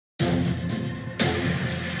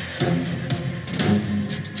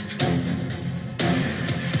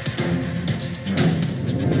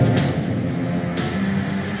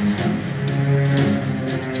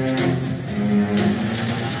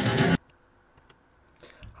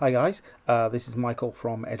Hi guys, this is Michael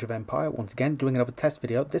from Edge of Empire, once again doing another test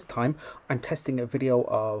video. This time I'm testing a video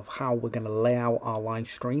of how we're going to lay out our live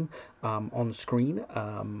stream on screen.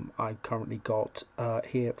 I've currently got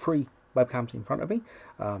here 3 webcams in front of me,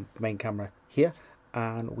 the main camera here,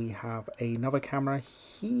 and we have another camera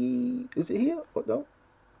here. Is it here? Oh, no.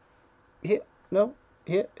 Here? No?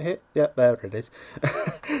 Here? Yeah, there it is.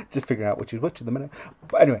 Just figuring out which is which at the minute.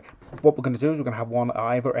 But anyway, what we're going to do is we're going to have one at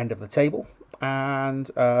either end of the table, and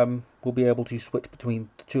we'll be able to switch between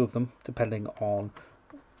the two of them depending on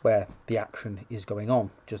where the action is going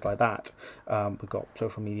on, just like that. We've got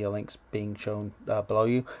social media links being shown below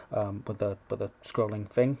you with the scrolling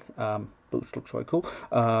thing, which looks very cool.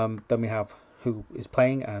 Then we have who is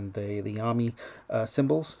playing and the army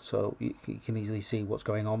symbols, so you can easily see what's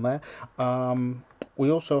going on there. We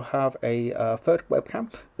also have a third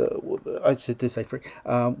webcam, I did say free,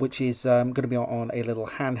 which is going to be on a little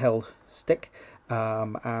handheld stick,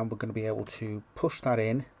 and we're going to be able to push that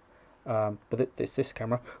in. But this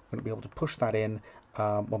camera, we're going to be able to push that in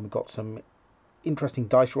when we've got some interesting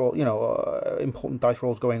dice roll, important dice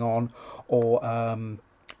rolls going on, or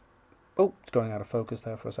oh, it's going out of focus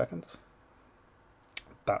there for a second.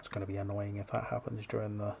 That's going to be annoying if that happens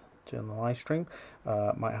during the live stream.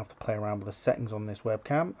 Might have to play around with the settings on this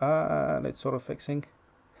webcam, and it's sort of fixing.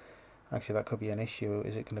 Actually, that could be an issue.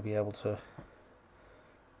 Is it going to be able to?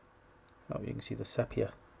 Oh, you can see the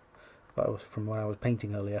sepia. That was from when I was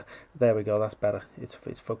painting earlier. There we go. That's better. It's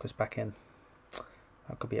focused back in.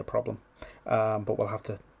 That could be a problem, but we'll have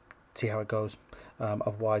to see how it goes.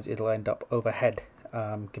 Otherwise, it'll end up overhead,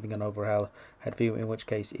 giving an overhead view. In which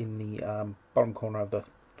case, in the bottom corner of the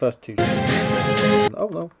first two. Oh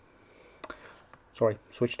no. Sorry,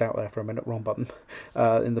 switched out there for a minute, wrong button.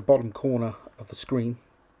 In the bottom corner of the screen,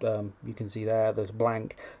 you can see there's a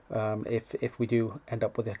blank. If we do end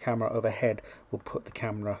up with a camera overhead, we'll put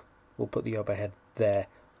the overhead there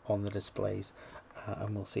on the displays,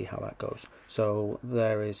 and we'll see how that goes. So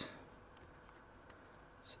there's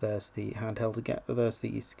the handheld again. There's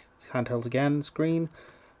the handheld again screen.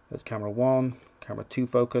 There's camera 1, camera 2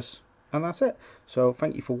 focus, and that's it. So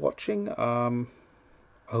thank you for watching. I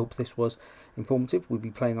hope this was informative. We'll be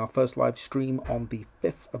playing our first live stream on the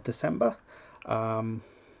 5th of December,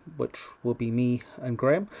 which will be me and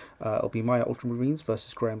Graham. It'll be my Ultramarines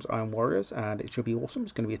versus Graham's Iron Warriors, and it should be awesome.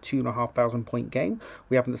 It's going to be a 2,500 point game.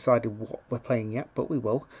 We haven't decided what we're playing yet, but we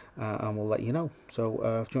will, and we'll let you know.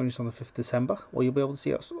 So join us on the 5th of December, or you'll be able to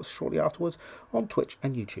see us shortly afterwards on Twitch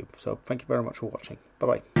and YouTube. So thank you very much for watching.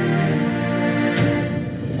 Bye-bye.